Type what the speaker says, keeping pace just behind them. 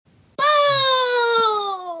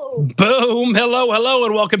Boom. Hello,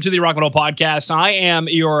 and welcome to the Rock and Roll Podcast. I am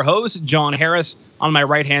your host, John Harris. On my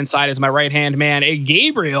right-hand side is my right-hand man,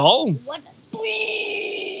 Gabriel. What?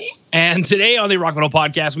 And today on the Rock and Roll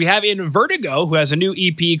Podcast, we have in Vertigo, who has a new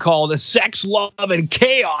EP called Sex, Love, and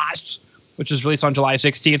Chaos, which is released on July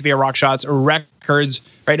 16th via Rock Shots Records.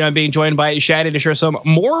 Right now I'm being joined by Shaddy to share some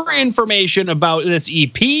more information about this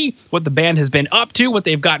EP, what the band has been up to, what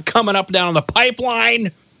they've got coming up down the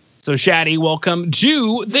pipeline. So, Shaddy, welcome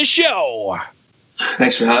to the show.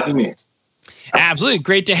 Thanks for having me. Absolutely.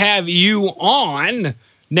 Great to have you on.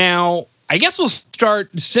 Now, I guess we'll start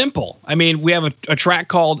simple. I mean, we have a track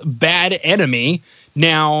called Bad Enemy.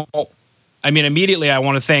 Now, I mean, immediately I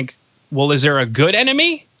want to think, well, is there a good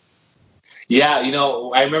enemy? Yeah,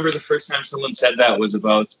 I remember the first time someone said that was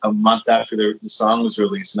about a month after the song was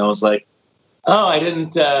released, and I was like, oh, I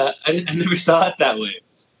never saw it that way.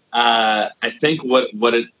 I think what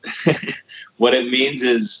it what it means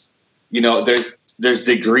is, there's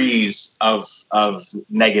degrees of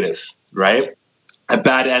negative, right? A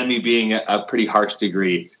bad enemy being a pretty harsh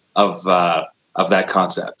degree of that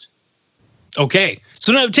concept. Okay,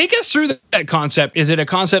 so now take us through that concept. Is it a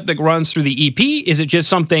concept that runs through the EP? Is it just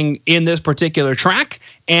something in this particular track?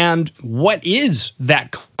 And what is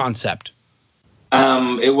that concept?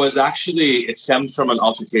 It stemmed from an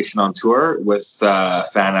altercation on tour with a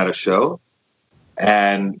fan at a show.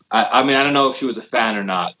 And I don't know if she was a fan or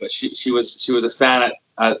not, but she was a fan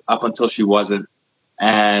up until she wasn't.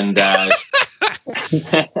 And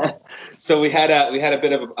so we had a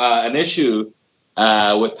bit of an issue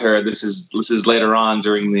with her. This is later on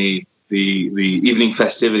during the evening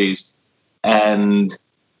festivities, and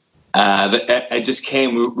it just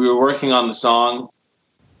came. We were working on the song,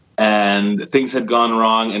 and things had gone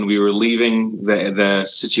wrong, and we were leaving the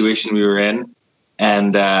situation we were in,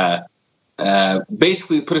 and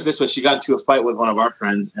basically, put it this way: she got into a fight with one of our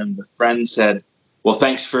friends, and the friend said, "Well,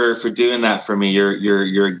 thanks for doing that for me.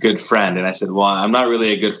 You're a good friend." And I said, "Well, I'm not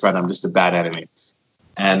really a good friend. I'm just a bad enemy."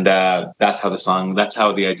 And that's how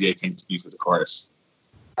the idea came to be for the chorus.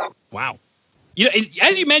 Wow.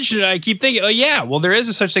 As you mentioned it, I keep thinking, there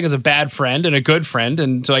is such thing as a bad friend and a good friend.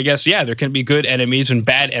 And so I guess, there can be good enemies and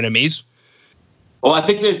bad enemies. Well, I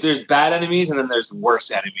think there's bad enemies and then there's worse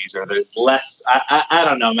enemies, or there's less. I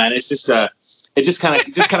don't know, man. It's just it just kind of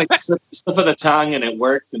slip of the tongue, and it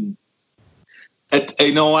worked. And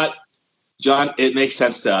you know what, John? It makes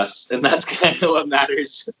sense to us, and that's kind of what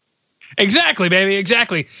matters. Exactly, baby,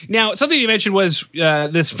 exactly. Now, something you mentioned was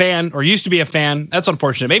this fan, or used to be a fan. That's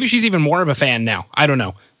unfortunate. Maybe she's even more of a fan now. I don't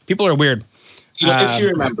know. People are weird.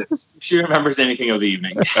 If she remembers anything of the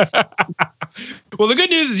evening. Well, the good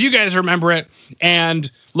news is you guys remember it,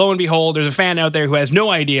 and lo and behold, there's a fan out there who has no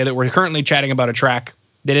idea that we're currently chatting about a track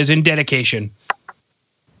that is in dedication.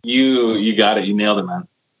 You got it. You nailed it, man.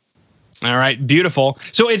 All right, beautiful.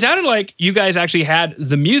 So it sounded like you guys actually had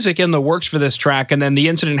the music in the works for this track, and then the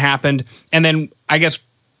incident happened, and then I guess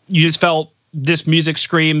you just felt this music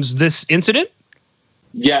screams this incident?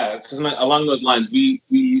 Yeah, along those lines. We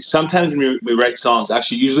sometimes when we write songs,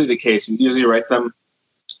 actually usually the case, we usually write them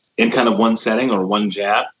in kind of one setting or one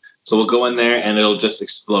jam. So we'll go in there and it'll just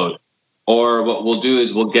explode. Or what we'll do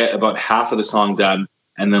is we'll get about half of the song done,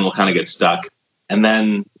 and then we'll kind of get stuck. And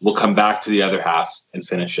then we'll come back to the other half and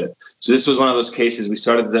finish it. So this was one of those cases. We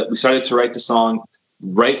started to write the song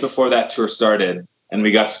right before that tour started, and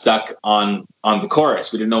we got stuck on the chorus.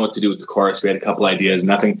 We didn't know what to do with the chorus. We had a couple ideas.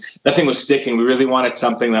 Nothing was sticking. We really wanted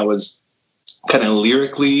something that was kind of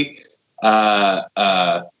lyrically, some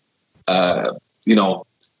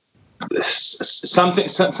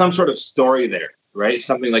sort of story there, right?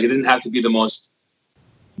 Something like, it didn't have to be the most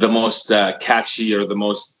catchy or the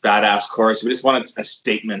most badass chorus. We just wanted a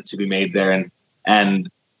statement to be made there, and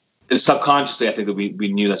subconsciously, I think that we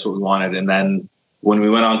knew that's what we wanted. And then when we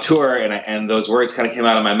went on tour and those words kind of came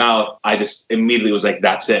out of my mouth, I just immediately was like,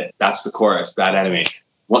 "That's it. That's the chorus. Bad Enemy."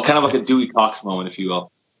 What kind of like a Dewey Cox moment, if you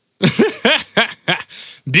will.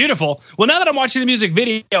 Beautiful. Well, now that I'm watching the music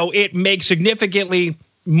video, it makes significantly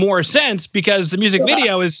more sense, because the music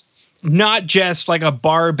video is not just like a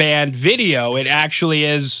bar band video. It actually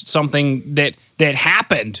is something that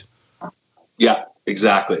happened. Yeah,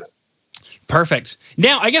 exactly. Perfect.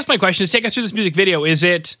 Now, I guess my question is, take us through this music video. Is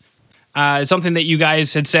it something that you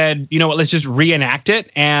guys had said, you know what, let's just reenact it,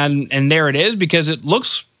 and there it is, because it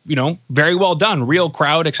looks, very well done, real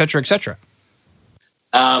crowd, et cetera, et cetera?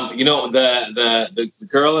 The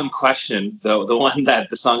girl in question, the one that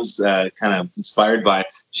the song's kind of inspired by,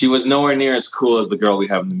 she was nowhere near as cool as the girl we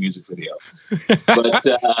have in the music video. But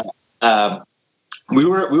we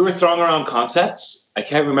were throwing around concepts. I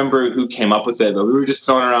can't remember who came up with it, but we were just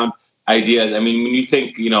throwing around ideas. I mean, when you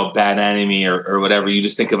think, Bad Enemy or whatever, you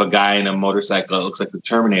just think of a guy in a motorcycle that looks like the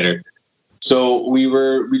Terminator. So we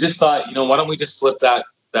just thought, why don't we just flip that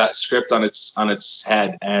script on its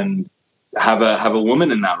head and have a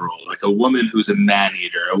woman in that role, like a woman who's a man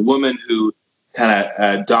eater, a woman who kind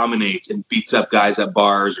of dominates and beats up guys at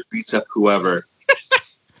bars or beats up whoever.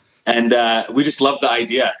 And we just loved the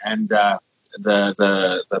idea. And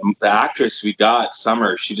the actress we got,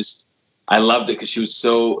 Summer, I loved it because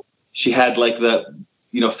she had like the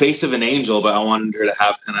face of an angel, but I wanted her to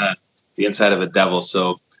have kind of the inside of a devil.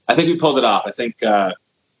 So I think we pulled it off. I think us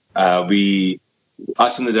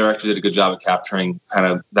and the director did a good job of capturing kind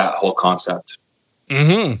of that whole concept.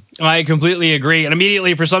 Mm-hmm. I completely agree. And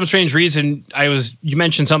immediately, for some strange reason, you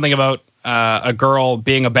mentioned something about a girl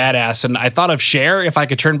being a badass, and I thought of Cher, If I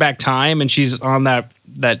Could Turn Back Time, and she's on that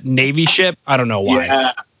Navy ship. I don't know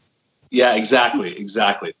why. Yeah, exactly.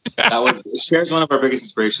 Cher's one of our biggest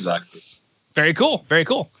inspirations, actually. Very cool.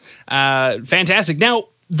 Fantastic. Now,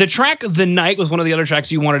 the track The Night was one of the other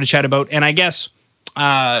tracks you wanted to chat about, and I guess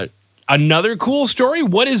another cool story.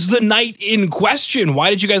 What is The Night in question? Why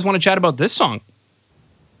did you guys want to chat about this song?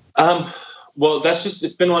 Well,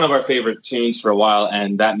 it's been one of our favorite tunes for a while,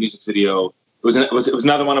 and that music video was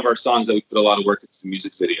another one of our songs that we put a lot of work into the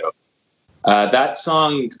music video. That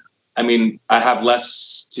song, I mean, I have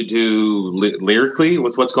less to do lyrically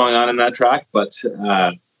with what's going on in that track, but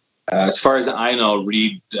as far as I know,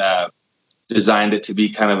 Reed designed it to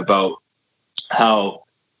be kind of about how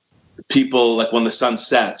people, like when the sun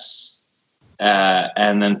sets,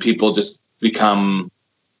 and then people just become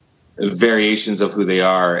variations of who they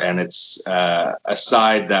are, and it's a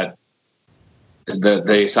side that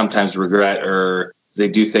they sometimes regret, or they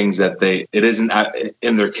do things that it isn't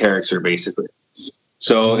in their character, basically.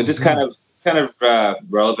 So it just kind of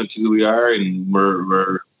relevant to who we are, and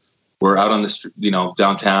we're out on the street,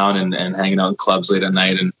 downtown and hanging out in clubs late at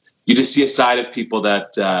night, and you just see a side of people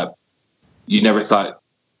that you never thought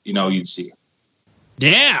you'd see.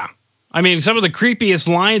 Yeah. I mean, some of the creepiest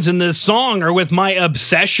lines in this song are with "My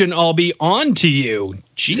obsession, I'll be on to you."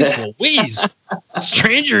 Jeez Louise.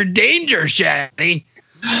 Stranger danger, Shaddy.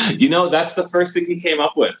 That's the first thing he came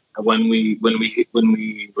up with when we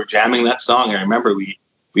were jamming that song. I remember we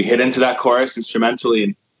hit into that chorus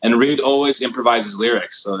instrumentally, and Reed always improvises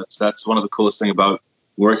lyrics. So that's one of the coolest thing about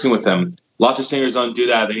working with him. Lots of singers don't do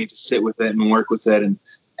that. They need to sit with it and work with it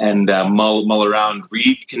and mull around.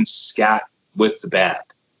 Reed can scat with the band.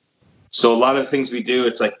 So a lot of the things we do,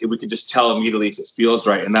 it's like we could just tell immediately if it feels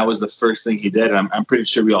right. And that was the first thing he did. And I'm pretty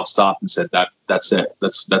sure we all stopped and said, that's it.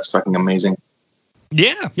 That's fucking amazing.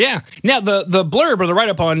 Yeah. Now, the blurb or the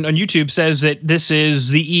write-up on YouTube says that this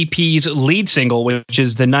is the EP's lead single, which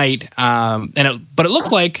is The Night. But it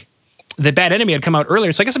looked like the Bad Enemy had come out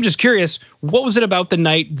earlier. So I guess I'm just curious, what was it about The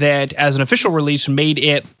Night that, as an official release, made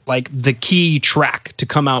it like the key track to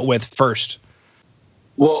come out with first?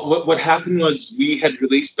 Well, what happened was we had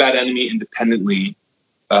released Bad Enemy independently,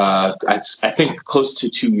 I think close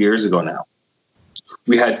to 2 years ago now.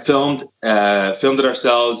 We had filmed it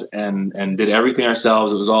ourselves and did everything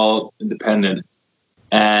ourselves. It was all independent.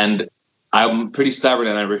 And I'm pretty stubborn,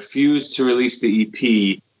 and I refused to release the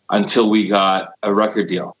EP until we got a record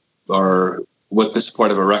deal, or with the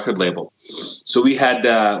support of a record label. So we had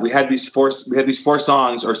these four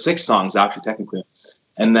songs, or 6 songs actually, technically.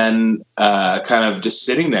 And then kind of just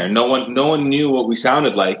sitting there. No one knew what we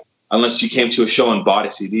sounded like unless you came to a show and bought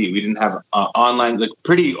a CD. We didn't have online, like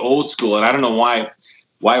pretty old school. And I don't know why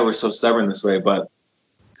we're so stubborn this way. But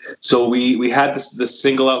so we had this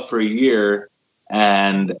single out for a year,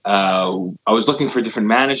 and I was looking for different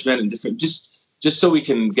management and different just so we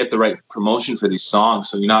can get the right promotion for these songs,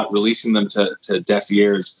 so you're not releasing them to deaf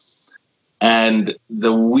ears. And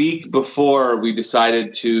the week before we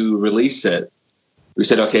decided to release it, we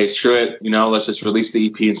said, okay, screw it. Let's just release the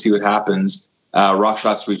EP and see what happens. Rock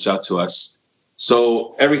Shots reached out to us.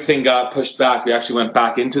 So everything got pushed back. We actually went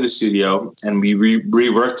back into the studio and we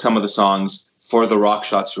reworked some of the songs for the Rock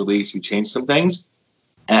Shots release. We changed some things.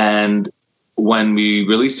 And when we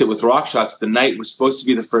released it with Rock Shots, The Night was supposed to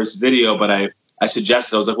be the first video, but I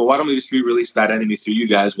suggested, I was like, well, why don't we just re-release Bad Enemy through you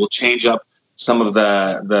guys? We'll change up some of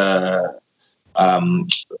the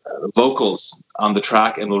vocals on the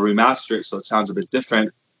track, and we'll remaster it so it sounds a bit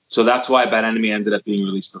different. So that's why Bad Enemy ended up being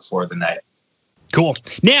released before The Night. Cool.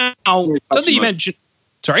 Now, something you mentioned.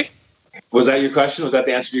 Sorry? Was that your question? Was that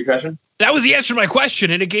the answer to your question? That was the answer to my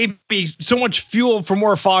question, and it gave me so much fuel for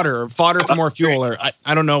more fodder for more fuel, or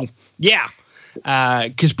I don't know. Yeah.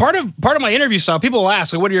 Because part of my interview style, people will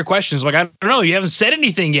ask, like, what are your questions? Like, I don't know. You haven't said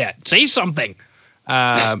anything yet. Say something.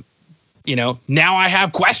 Now I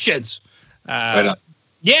have questions. Right on.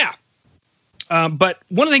 Yeah. But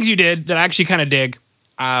one of the things you did that I actually kind of dig,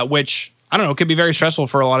 which, I don't know, could be very stressful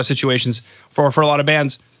for a lot of situations, for a lot of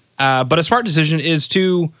bands, but a smart decision is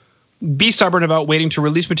to be stubborn about waiting to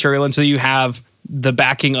release material until you have the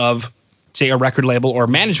backing of, say, a record label or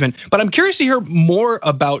management. But I'm curious to hear more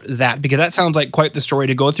about that, because that sounds like quite the story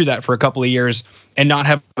to go through that for a couple of years and not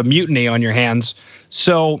have a mutiny on your hands.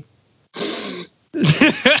 So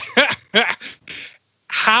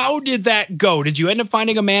how did that go? Did you end up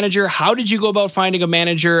finding a manager? How did you go about finding a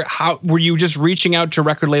manager? How were you just reaching out to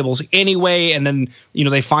record labels anyway? And then,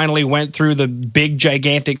 they finally went through the big,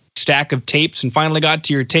 gigantic stack of tapes and finally got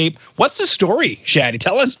to your tape. What's the story, Shaddy?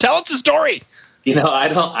 Tell us the story. I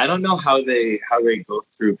don't know how they go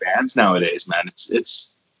through bands nowadays, man. It's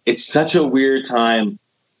such a weird time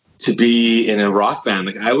to be in a rock band.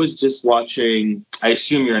 Like, I was just watching, I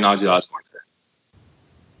assume you're an Ozzy Osbourne fan.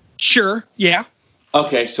 Sure. Yeah.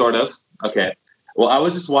 Okay, sort of. Okay. Well, I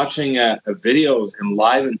was just watching a video of him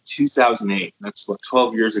live in 2008. That's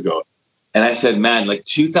 12 years ago. And I said, man, like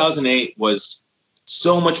 2008 was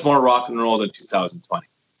so much more rock and roll than 2020.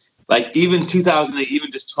 Like even 2008,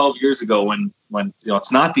 even just 12 years ago when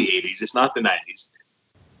it's not the 80s, it's not the 90s.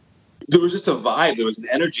 There was just a vibe. There was an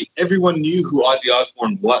energy. Everyone knew who Ozzy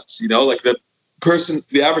Osbourne was, like the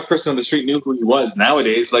average person on the street knew who he was.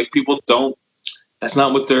 Nowadays, like people don't, that's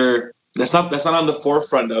not on the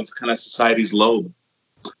forefront of kind of society's lobe.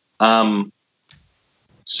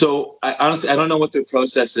 So I honestly don't know what the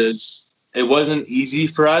process is. It wasn't easy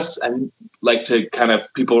for us, and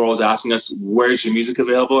people were always asking us, "Where's your music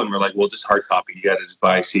available?" And we're like, "Well, just hard copy. You got to just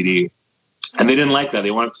buy a CD." And they didn't like that.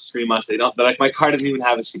 They wanted to stream us. They're like, my car doesn't even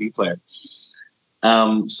have a CD player.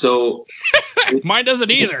 So mine doesn't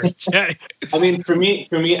either. I mean, for me,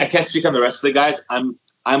 I can't speak on the rest of the guys.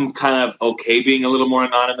 I'm kind of okay being a little more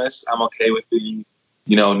anonymous. I'm okay with being,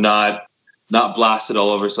 not blasted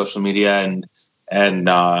all over social media and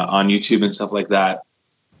on YouTube and stuff like that.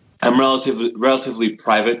 I'm relatively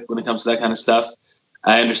private when it comes to that kind of stuff.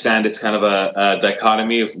 I understand it's kind of a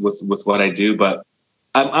dichotomy with what I do, but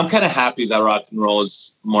I'm kind of happy that rock and roll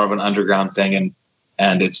is more of an underground thing,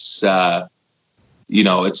 and it's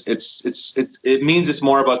it means it's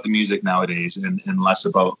more about the music nowadays and less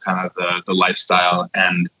about kind of the lifestyle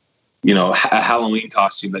and a Halloween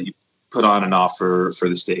costume that you put on and off for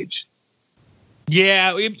the stage.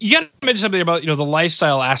 Yeah, you got to mention something about the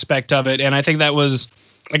lifestyle aspect of it, and I think that was.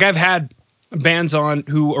 Like, I've had bands on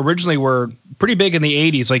who originally were pretty big in the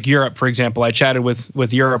 80s, like Europe, for example. I chatted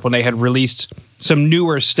with Europe when they had released some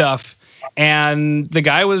newer stuff, and the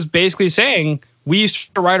guy was basically saying, we used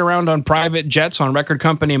to ride around on private jets on record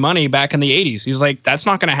company money back in the 80s. He's like, that's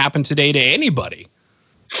not going to happen today to anybody.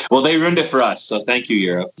 Well, they ruined it for us, so thank you,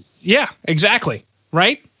 Europe. Yeah, exactly.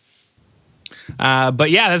 Right?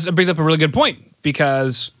 But yeah, that brings up a really good point,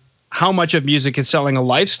 because how much of music is selling a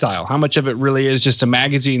lifestyle? How much of it really is just a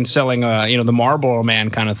magazine selling, the Marlboro Man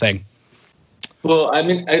kind of thing? Well, I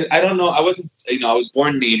mean, I don't know. I wasn't, I was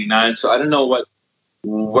born in '89, so I don't know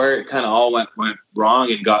where it kind of all went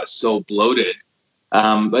wrong and got so bloated.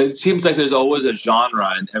 But it seems like there's always a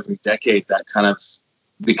genre in every decade that kind of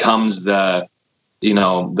becomes the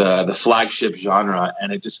flagship genre,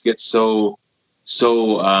 and it just gets so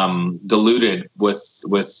diluted with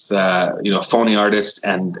phony artists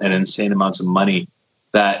and insane amounts of money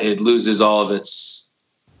that it loses all of its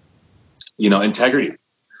integrity.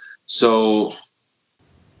 So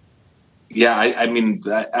yeah,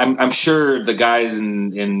 I'm sure the guys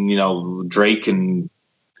in Drake and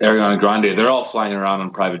Ariana Grande, they're all flying around on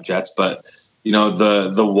private jets, but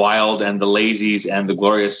the Wild and the Lazies and the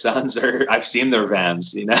Glorious Sons I've seen their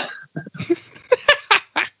vans.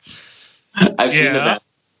 I've seen the band.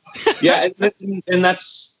 Yeah, and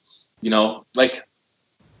that's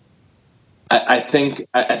I think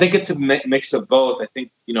it's a mix of both. I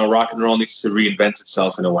think rock and roll needs to reinvent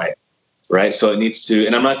itself in a way, right? So it needs to,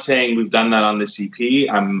 and I'm not saying we've done that on this EP.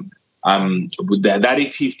 That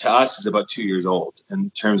EP to us is about 2 years old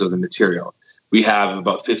in terms of the material. We have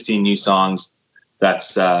about 15 new songs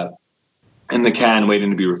that's in the can waiting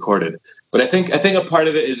to be recorded. But I think a part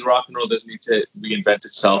of it is rock and roll does need to reinvent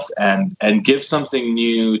itself and give something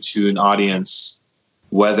new to an audience,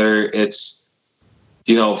 whether it's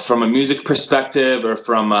from a music perspective or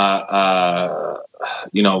from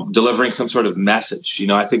delivering some sort of message.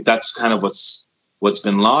 I think that's kind of what's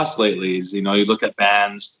been lost lately. Is you look at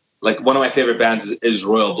bands like one of my favorite bands is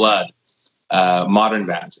Royal Blood, modern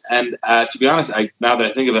bands, and to be honest, now that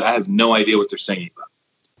I think of it, I have no idea what they're singing about.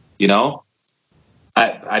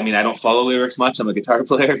 I mean, I don't follow lyrics much. I'm a guitar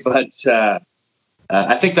player, but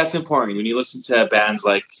I think that's important. When you listen to bands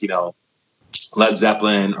like, Led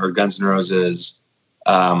Zeppelin or Guns N' Roses,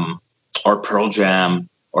 or Pearl Jam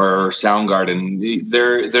or Soundgarden.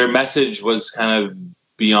 Their message was kind of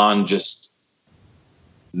beyond just,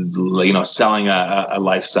 you know, selling a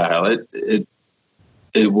lifestyle.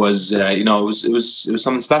 It was, you know, it was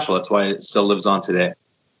something special. That's why it still lives on today.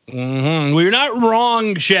 Mm-hmm. Well, you're not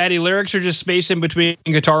wrong, Shaddy. Lyrics are just spacing between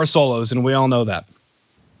guitar solos, and we all know that.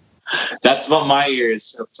 That's what my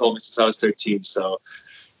ears have told me since I was 13. So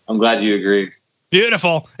I'm glad you agree.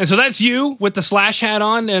 Beautiful. And so that's you with the Slash hat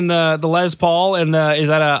on and the Les Paul, and is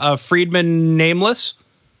that a Friedman Nameless?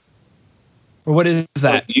 Or what is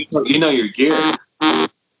that? You know your gear.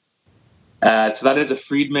 So that is a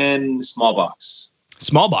Friedman small box.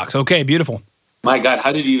 Small box. Okay, beautiful. My God,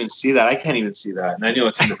 how did you even see that? I can't even see that. And I know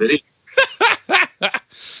it's in the video.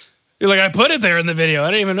 You're like, I put it there in the video. I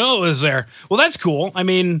didn't even know it was there. Well, that's cool. I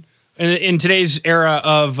mean, in today's era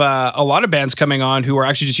of a lot of bands coming on who are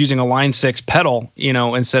actually just using a Line 6 pedal, you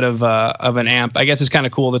know, instead of an amp, I guess it's kind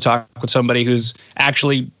of cool to talk with somebody who's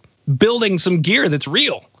actually building some gear that's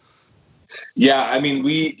real. Yeah, I mean,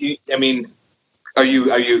 are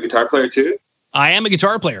you a guitar player too? I am a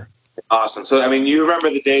guitar player. Awesome. So, I mean, you remember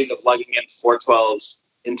the days of lugging in 412s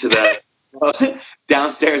into the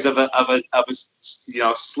downstairs of a you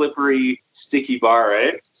know, slippery, sticky bar,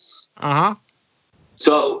 right? Uh-huh.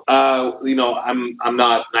 So, you know, I'm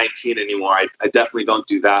not 19 anymore. I definitely don't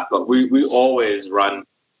do that, but we always run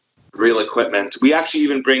real equipment. We actually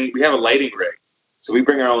we have a lighting rig. So we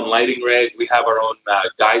bring our own lighting rig. We have our own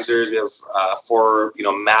geysers. We have 4, you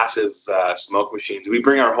know, massive smoke machines. We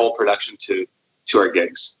bring our whole production to our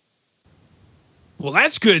gigs. Well,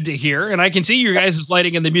 that's good to hear. And I can see you guys'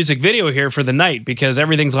 lighting in the music video here for the night because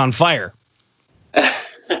everything's on fire.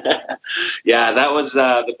 Yeah, that was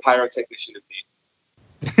the pyrotechnician of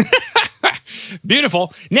me.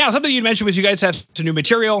 Beautiful. Now, something you mentioned was you guys have some new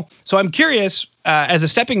material. So I'm curious, as a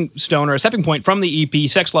stepping stone or a stepping point from the EP,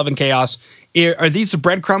 Sex, Love, and Chaos, are these the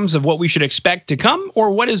breadcrumbs of what we should expect to come,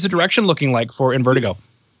 or what is the direction looking like for Vertigo?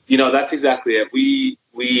 You know, that's exactly it. We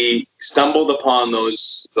stumbled upon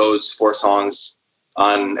those 4 songs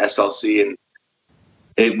on SLC, and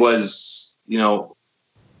it was, you know,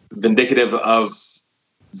 vindicative of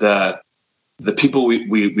the people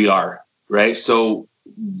we are, right? So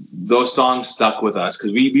those songs stuck with us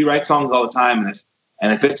because we write songs all the time,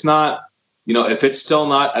 and if it's not, you know, if it's still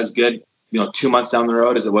not as good, you know, 2 months down the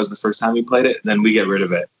road as it was the first time we played it, then we get rid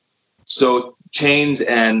of it. So Chains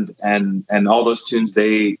and all those tunes,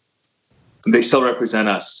 they still represent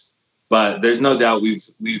us, but there's no doubt we've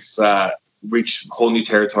reached whole new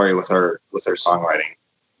territory with our songwriting.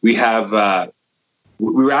 We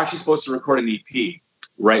were actually supposed to record an EP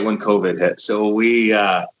right when COVID hit, so we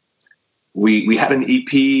had an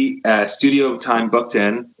EP studio time booked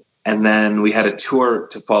in, and then we had a tour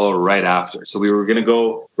to follow right after. So we were going to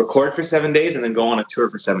go record for 7 days and then go on a tour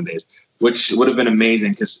for 7 days, which would have been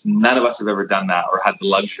amazing because none of us have ever done that or had the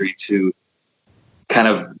luxury to kind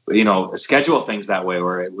of, you know, schedule things that way,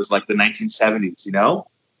 where it was like the 1970s, you know?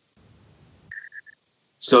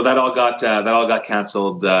 So that all got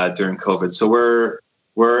canceled during COVID. So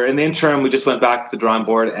we're in the interim. We just went back to the drawing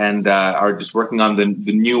board and are just working on the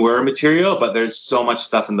newer material, but there's so much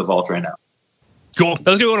stuff in the vault right now. Cool.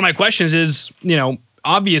 That was going to be one of my questions is, you know,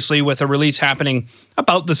 obviously with a release happening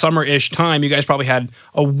about the summer-ish time, you guys probably had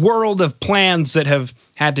a world of plans that have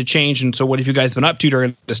had to change. And so what have you guys been up to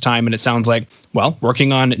during this time? And it sounds like, well,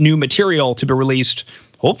 working on new material to be released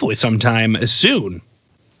hopefully sometime soon.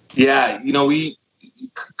 Yeah, you know,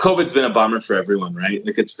 COVID's been a bummer for everyone, right?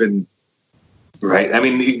 Like it's been, right. I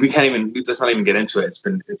mean, let's not even get into it.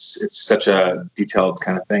 It's such a detailed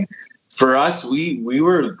kind of thing. For us, we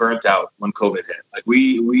were burnt out when COVID hit. Like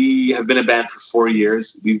we have been a band for 4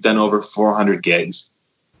 years. We've done over 400 gigs,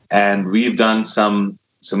 and we've done some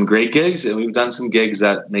great gigs, and we've done some gigs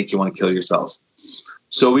that make you want to kill yourself.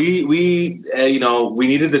 So we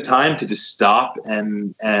needed the time to just stop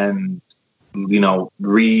and you know,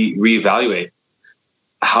 reevaluate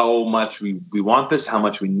how much we want this, how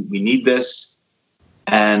much we need this.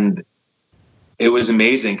 And it was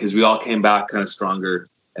amazing because we all came back kind of stronger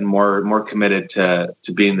and more committed to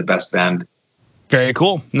being the best band. Very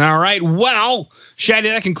cool. All right. Well,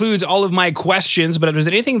 Shaddy, that concludes all of my questions, but if there's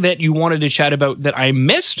anything that you wanted to chat about that I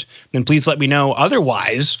missed, then please let me know.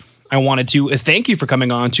 Otherwise, I wanted to thank you for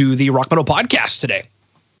coming on to the Rock Metal Podcast today.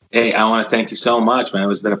 Hey, I want to thank you so much, man.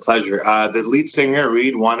 It's been a pleasure. The lead singer,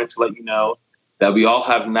 Reed, wanted to let you know that we all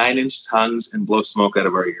have 9-inch tongues and blow smoke out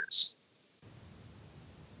of our ears.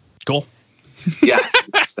 Cool. Yeah.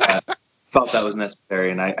 Felt that was necessary,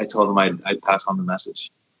 and I told him I'd pass on the message.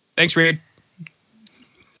 Thanks, Reed.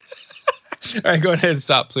 All right, go ahead and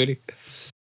stop, sweetie.